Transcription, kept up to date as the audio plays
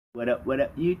What up,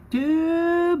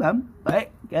 YouTube? I'm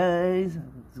back, guys.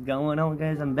 What's going on,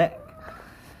 guys? I'm back.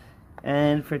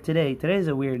 And for today's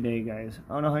a weird day, guys.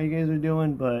 I don't know how you guys are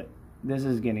doing, but this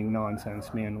is getting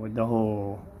nonsense, man, with the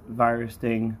whole virus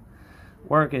thing.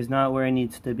 Work is not where it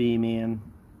needs to be, man.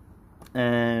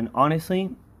 And honestly,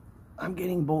 I'm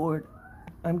getting bored.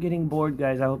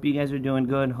 Guys. I hope you guys are doing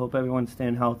good. Hope everyone's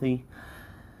staying healthy.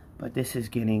 But this is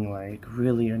getting, like,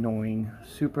 really annoying.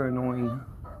 Super annoying.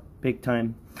 Big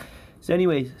time. So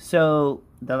anyways, so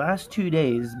the last 2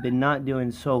 days been not doing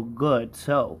so good,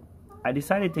 so I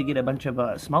decided to get a bunch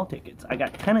of small tickets. I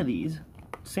got 10 of these,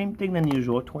 same thing than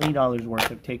usual, $20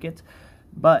 worth of tickets,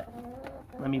 but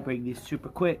let me break these super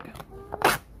quick.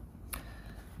 I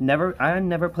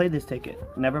never played this ticket,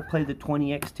 never played the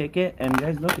 20x ticket, and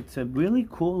guys, look, it's a really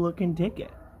cool looking ticket.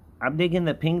 I'm digging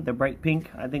the pink, the bright pink.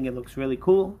 I think it looks really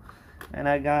cool. And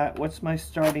I got, what's my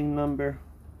starting number?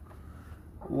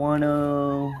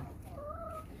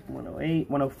 108,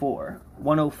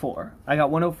 104. I got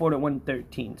 104 to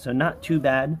 113, so not too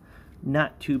bad.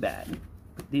 Not too bad.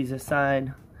 Put these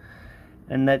aside.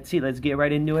 And let's see, let's get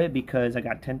right into it because I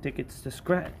got 10 tickets to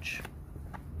scratch.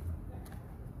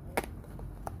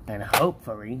 And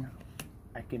hopefully,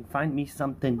 I can find me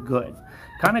something good.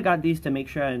 Kind of got these to make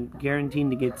sure I'm guaranteed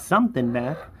to get something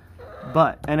back.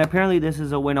 But, and apparently this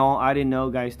is a win-all. I didn't know,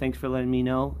 guys. Thanks for letting me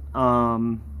know.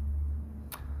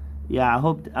 Yeah, I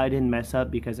hope I didn't mess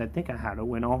up because I think I had a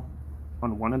win-all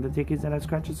on one of the tickets that I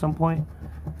scratched at some point.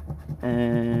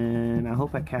 And I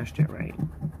hope I cashed it right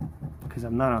because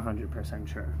I'm not 100%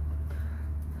 sure.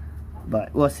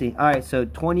 But we'll see. Alright, so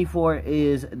 24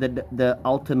 is the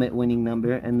ultimate winning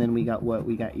number. And then we got what?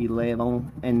 We got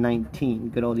 11 and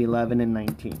 19. Good old 11 and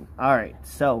 19. Alright,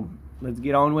 so let's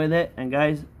get on with it. And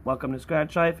guys, welcome to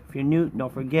Scratch Life. If you're new,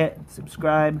 don't forget,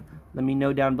 subscribe. Let me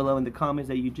know down below in the comments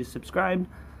that you just subscribed.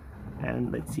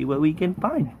 And let's see what we can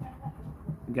find.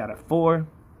 We got a 4,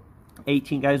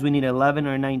 18, guys. We need 11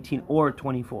 or 19 or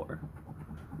 24.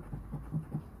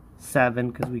 7,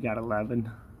 because we got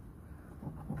 11.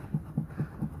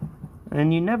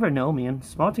 And you never know, man.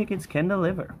 Small tickets can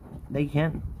deliver. They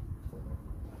can.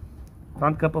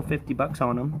 Found a couple $50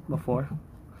 on them before.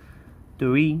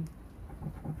 3.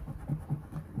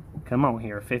 Come on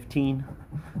here, 15.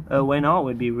 A win-all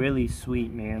would be really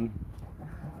sweet, man.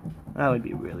 That would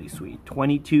be really sweet.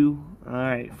 22.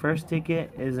 Alright, first ticket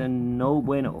is a no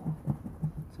bueno.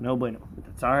 It's a no bueno. But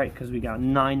that's alright because we got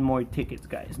 9 more tickets,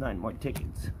 guys. 9 more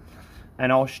tickets.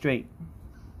 And all straight.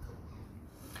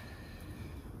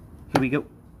 Here we go.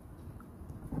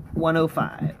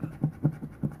 105.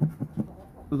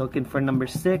 Looking for number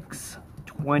 6.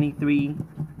 23.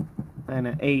 And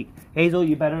an 8. Hazel,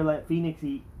 you better let Phoenix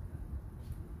eat.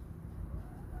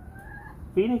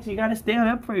 Phoenix, you gotta stand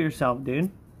up for yourself, dude.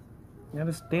 You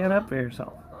gotta stand up for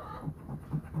yourself.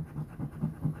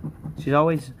 She's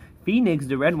always... Phoenix,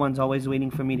 the red one's always waiting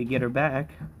for me to get her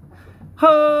back.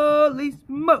 Holy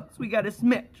smokes! We got a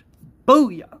smash.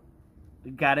 Booyah!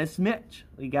 We got a smash.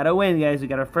 We gotta win, guys. We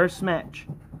got our first smash.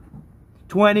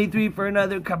 23 for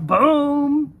another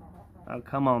kaboom! Oh,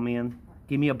 come on, man.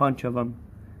 Give me a bunch of them.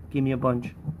 Give me a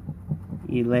bunch.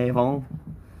 11.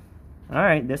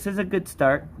 Alright, this is a good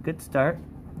start. Good start.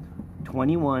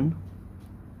 21.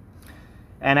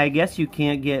 And I guess you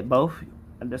can't get both.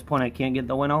 At this point, I can't get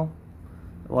the win-all.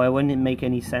 Well, it wouldn't make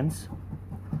any sense.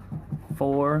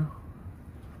 4.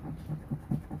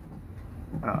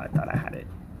 Oh, I thought I had it.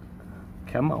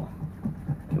 Come on.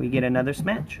 Can we get another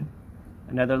smash?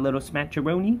 Another little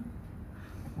smatcheroni.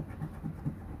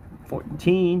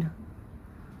 14.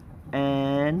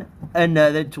 And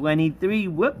another 23.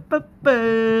 Whoop, up,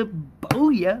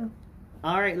 booyah.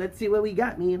 Alright, let's see what we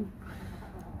got, man.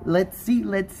 Let's see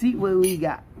what we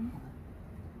got.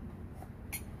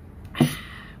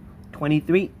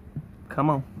 23.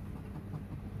 Come on.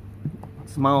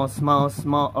 Small.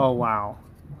 Oh, wow.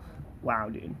 Wow,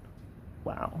 dude.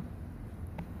 Wow.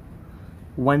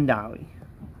 $1.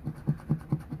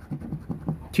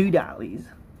 2 dollies.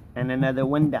 And another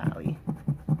 $1.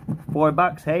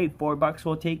 $4. Hey, $4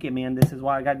 will take it, man. This is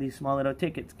why I got these small little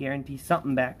tickets. Guarantee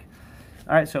something back.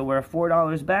 Alright, so we're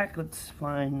 $4 back. Let's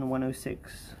find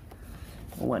 106.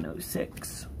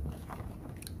 106.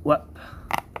 Whoop.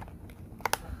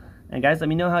 And guys, let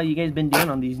me know how you guys been doing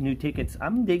on these new tickets.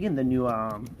 I'm digging the new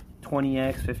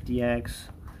 20x, 50x.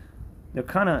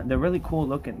 They're really cool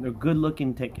looking. They're good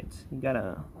looking tickets.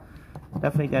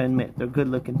 Definitely gotta admit, they're good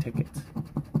looking tickets.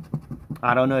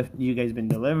 I don't know if you guys been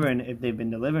delivering, if they've been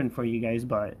delivering for you guys,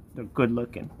 but they're good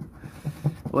looking.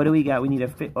 What do we got? We need a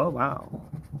fit. Oh, wow.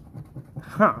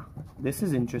 Huh. This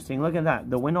is interesting. Look at that.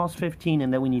 The win-all's 15,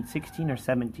 and then we need 16 or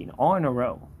 17. All in a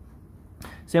row.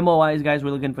 Symbol wise, guys,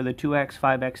 we're looking for the 2x,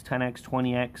 5x, 10x,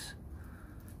 20x.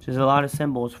 There's a lot of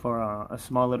symbols for a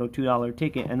small little $2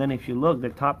 ticket. And then if you look, the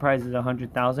top prize is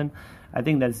 100,000. I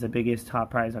think that's the biggest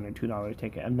top prize on a $2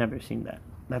 ticket. I've never seen that.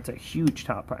 That's a huge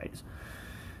top prize.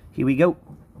 Here we go.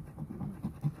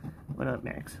 What up,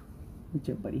 Max? What's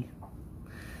up, buddy?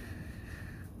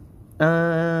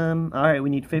 Alright, we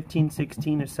need 15,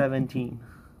 16, or 17.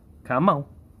 Come on.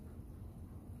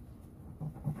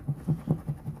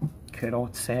 Good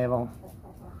old 7.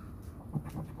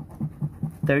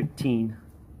 13.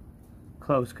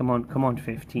 Close. Come on,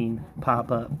 15.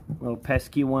 Pop up. Little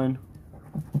pesky one.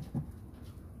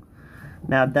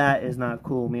 Now that is not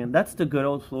cool, man. That's the good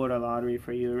old Florida lottery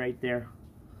for you right there.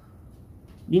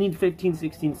 You need 15,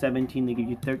 16, 17 to give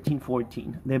you 13,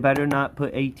 14. They better not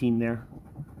put 18 there.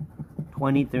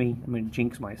 23. I'm going to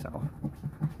jinx myself.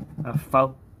 A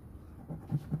 4.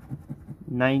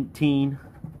 19.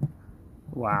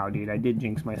 Wow, dude, I did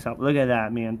jinx myself. Look at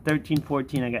that, man. 13,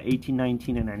 14, I got 18,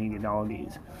 19, and I needed all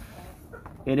these.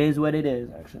 It is what it is.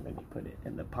 Actually, let me put it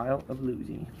in the pile of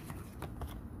losing.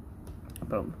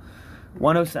 Boom.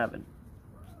 107.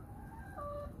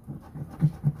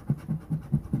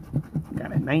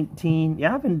 Got a 19. Yeah,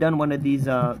 I haven't done one of these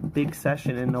big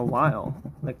session in a while.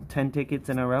 Like 10 tickets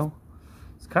in a row.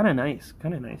 It's kind of nice.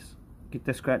 Kind of nice. Get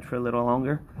the scratch for a little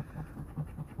longer.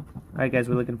 Alright, guys,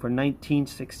 we're looking for 19,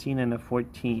 16, and a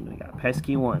 14. We got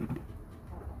pesky 1.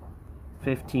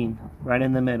 15. Right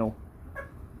in the middle.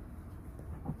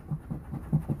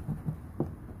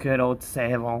 Good old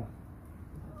 7.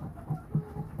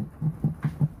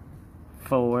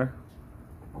 4.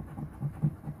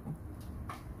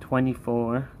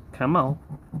 24. Come on.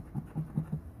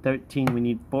 13. We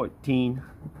need 14.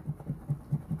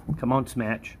 Come on,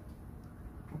 smash.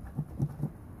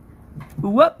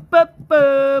 Whoop, up,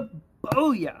 up.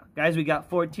 Oh yeah, guys, we got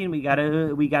 14. We got a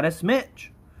smidge.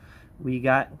 We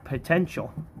got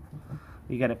potential.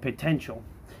 We got a potential.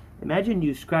 Imagine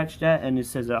you scratch that and it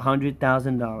says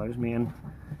 $100,000, man.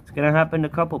 It's gonna happen to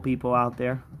a couple people out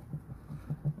there,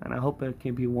 and I hope it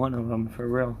can be one of them for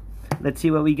real. Let's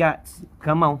see what we got.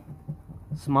 Come on,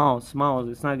 smalls.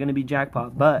 It's not gonna be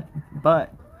jackpot, but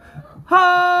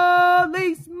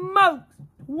holy smokes,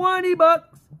 20 bucks.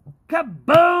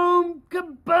 Kaboom!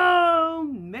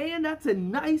 Kaboom! Man, that's a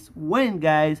nice win,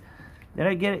 guys. Did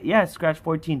I get it? Yeah, scratch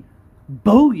 14.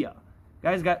 Booyah!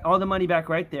 Guys, got all the money back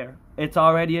right there. It's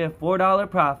already a $4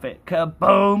 profit.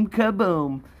 Kaboom!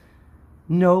 Kaboom!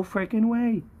 No freaking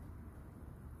way.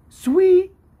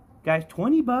 Sweet! Guys,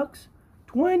 20 bucks.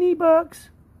 20 bucks.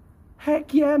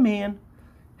 Heck yeah, man.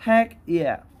 Heck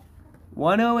yeah.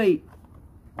 108.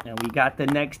 And we got the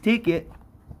next ticket.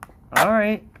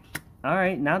 Alright.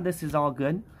 Alright, now this is all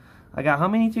good. I got how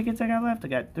many tickets I got left? I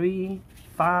got 3,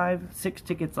 5, 6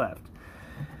 tickets left.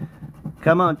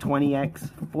 Come on,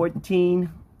 20x.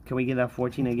 14. Can we get that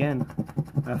 14 again?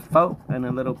 A 4 and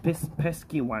a little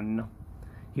pesky one.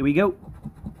 Here we go.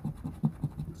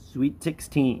 Sweet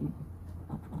 16.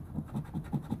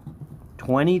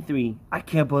 23. I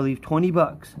can't believe 20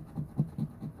 bucks.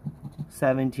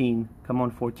 17. Come on,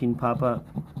 14, pop up.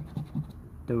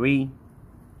 3.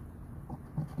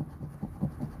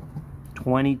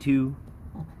 22.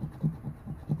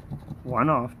 1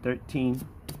 off. 13.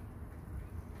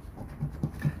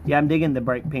 Yeah, I'm digging the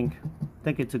bright pink. I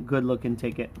think it's a good looking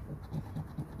ticket.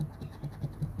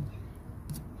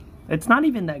 It's not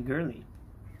even that girly.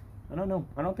 I don't know.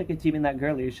 I don't think it's even that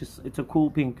girly. It's a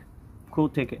cool pink. Cool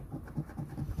ticket.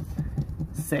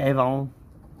 7.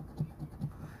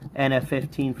 And a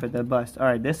 15 for the bust.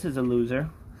 Alright, this is a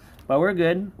loser. But we're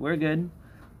good. We're good.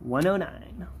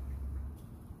 109.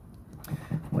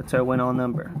 What's our win-all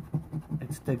number?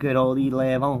 It's the good old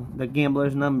 11. The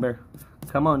gambler's number.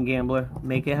 Come on, gambler.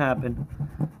 Make it happen.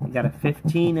 We got a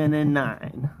 15 and a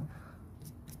 9.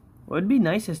 What would be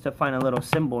nice is to find a little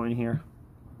symbol in here.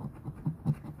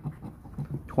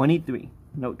 23.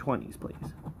 No 20s, please.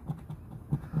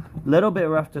 Little bit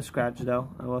rough to scratch, though,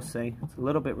 I will say. It's a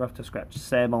little bit rough to scratch.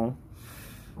 7.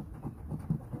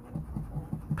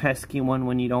 Pesky one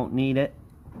when you don't need it.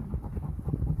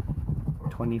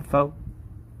 24.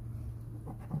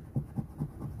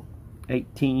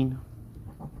 18.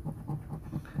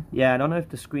 Yeah, I don't know if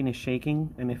the screen is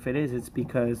shaking, and if it is, it's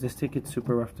because this ticket's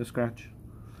super rough to scratch.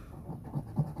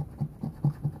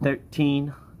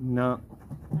 13. No.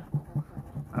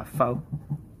 A 4.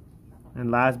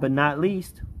 And last but not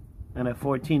least, and a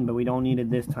 14, but we don't need it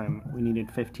this time. We needed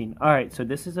 15. Alright, so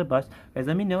this is a bust. Guys,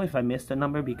 let me know if I missed a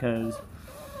number, because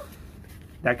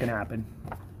that can happen.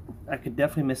 I could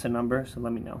definitely miss a number, so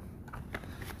let me know.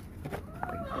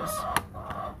 Break this.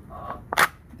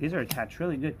 These are attached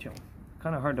really good, too.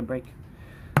 Kind of hard to break.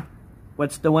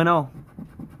 What's the win all?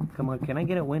 Come on, can I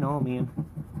get a win all, man?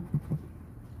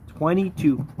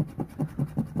 22.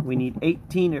 We need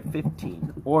 18 or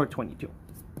 15 or 22.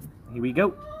 Here we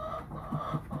go.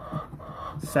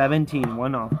 17,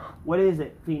 one off. What is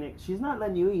it, Phoenix? She's not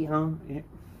letting you eat, huh?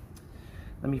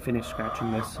 Let me finish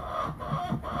scratching this.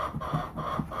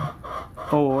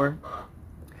 4.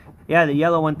 Yeah, the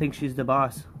yellow one thinks she's the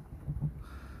boss.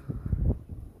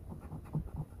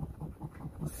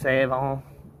 7.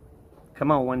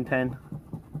 Come on, 110.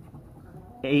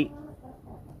 8.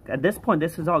 At this point,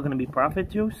 this is all going to be profit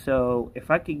too, so if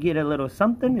I could get a little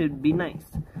something, it'd be nice.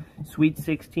 Sweet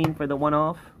 16 for the one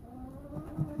off.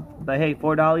 But hey,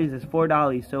 $4 is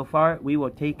 $4 so far. We will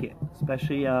take it,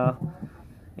 especially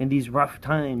in these rough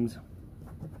times.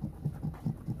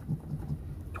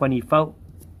 24.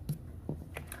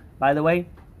 By the way,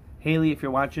 Haley, if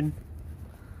you're watching,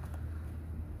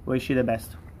 wish you the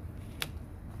best.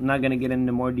 I'm not going to get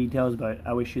into more details, but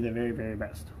I wish you the very, very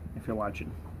best if you're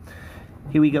watching.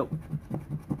 Here we go.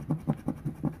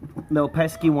 Little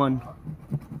pesky one.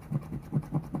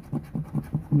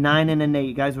 9 and an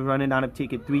 8. Guys, we're running out of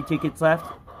ticket. 3 tickets left.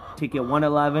 Ticket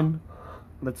 111.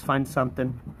 Let's find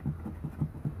something.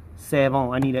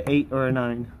 7. I need an 8 or a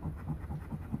 9.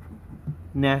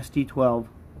 Nasty 12.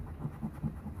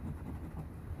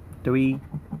 3.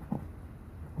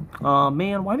 Oh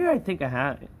man, why did I think I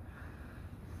had it?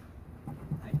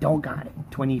 I don't got it.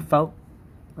 24.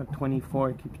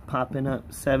 24 keeps popping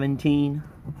up. 17.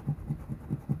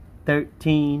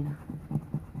 13.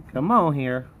 Come on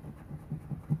here.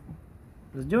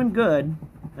 I was doing good.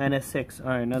 And a 6.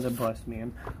 Alright, another bust,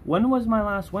 man. When was my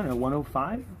last winner?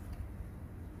 105?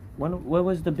 What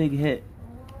was the big hit?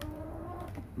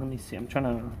 Let me see. I'm trying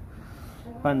to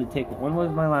find the ticket. When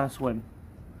was my last win?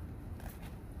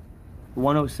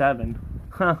 107.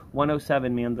 Huh,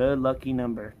 107, man. The lucky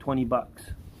number. 20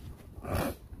 bucks.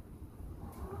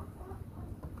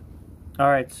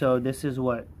 Alright, so this is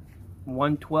what?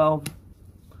 112.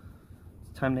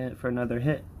 It's time to hit for another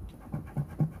hit.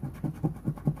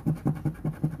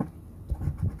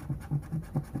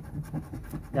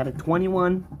 Got a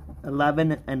 21,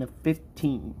 11, and a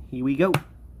 15. Here we go.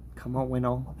 Come on, win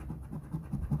all.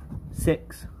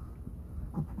 6.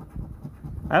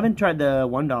 I haven't tried the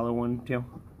 $1 one, too.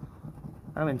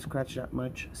 I haven't scratched that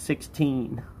much.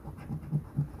 16.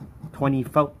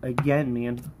 24. Again,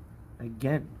 man.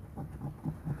 Again.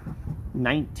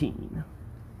 19.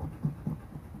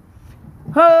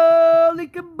 Holy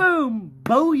kaboom!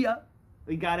 Booyah!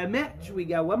 We got a match. We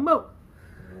got one more.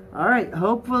 Alright,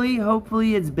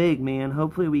 hopefully it's big, man.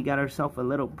 Hopefully we got ourselves a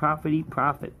little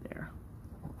profit there.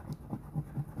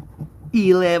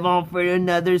 11 for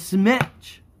another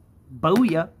smash.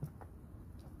 Booyah.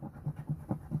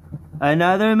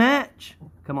 Another match.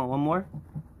 Come on, one more.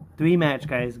 3 match,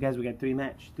 guys. Guys, we got 3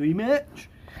 match. 3 match.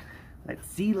 Let's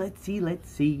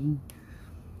see.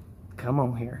 Come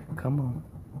on here. Come on.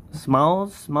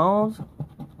 Smalls.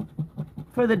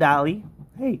 For the dolly.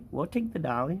 Hey, we'll take the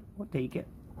dolly. We'll take it.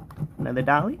 Another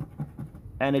dolly.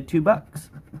 And a $2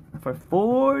 for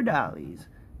 4 dollies.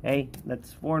 Hey,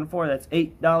 that's 4 and 4. That's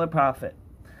 $8 profit.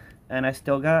 And I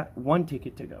still got 1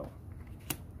 ticket to go.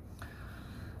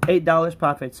 $8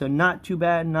 profit. So not too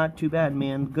bad,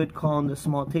 man. Good call on the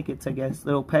small tickets, I guess.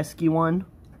 Little pesky one.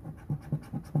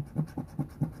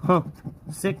 Huh.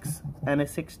 6 and a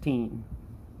 16.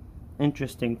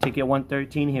 Interesting. Ticket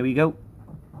 113. Here we go.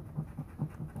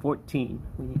 14.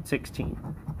 We need 16.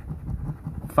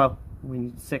 4. We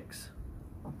need 6.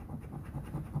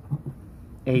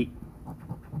 8.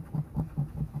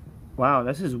 Wow,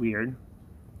 this is weird.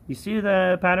 You see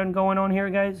the pattern going on here,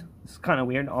 guys? It's kind of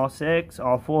weird. All 6,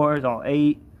 all 4s, all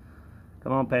 8.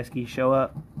 Come on, pesky, show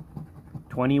up.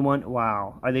 21.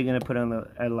 Wow. Are they going to put on the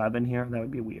 11 here? That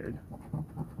would be weird.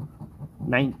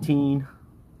 19.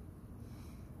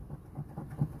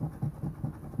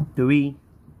 3.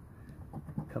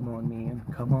 Come on,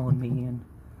 man.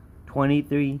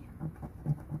 23.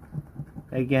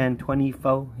 Again,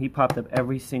 24. He popped up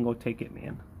every single ticket,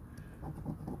 man.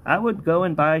 I would go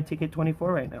and buy ticket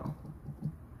 24 right now.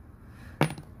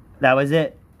 That was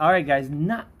it. Alright, guys.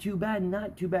 Not too bad.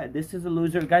 This is a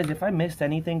loser. Guys, if I missed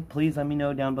anything, please let me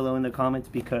know down below in the comments,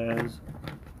 because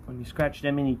when you scratch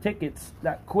that many tickets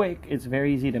that quick, it's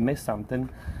very easy to miss something.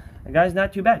 And guys,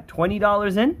 not too bad.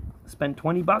 $20 in. Spent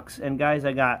 20 bucks. And guys,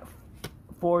 I got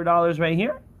 $4 right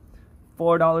here.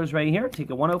 $4 right here.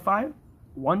 Ticket 105,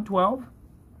 112,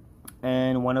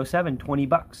 and 107. 20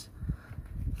 bucks.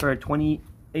 For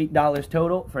 $28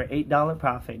 total for $8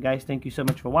 profit. Guys, thank you so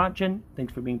much for watching.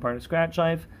 Thanks for being part of Scratch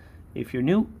Life. If you're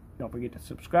new, don't forget to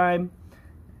subscribe.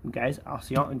 And guys, I'll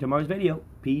see y'all in tomorrow's video.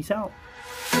 Peace out.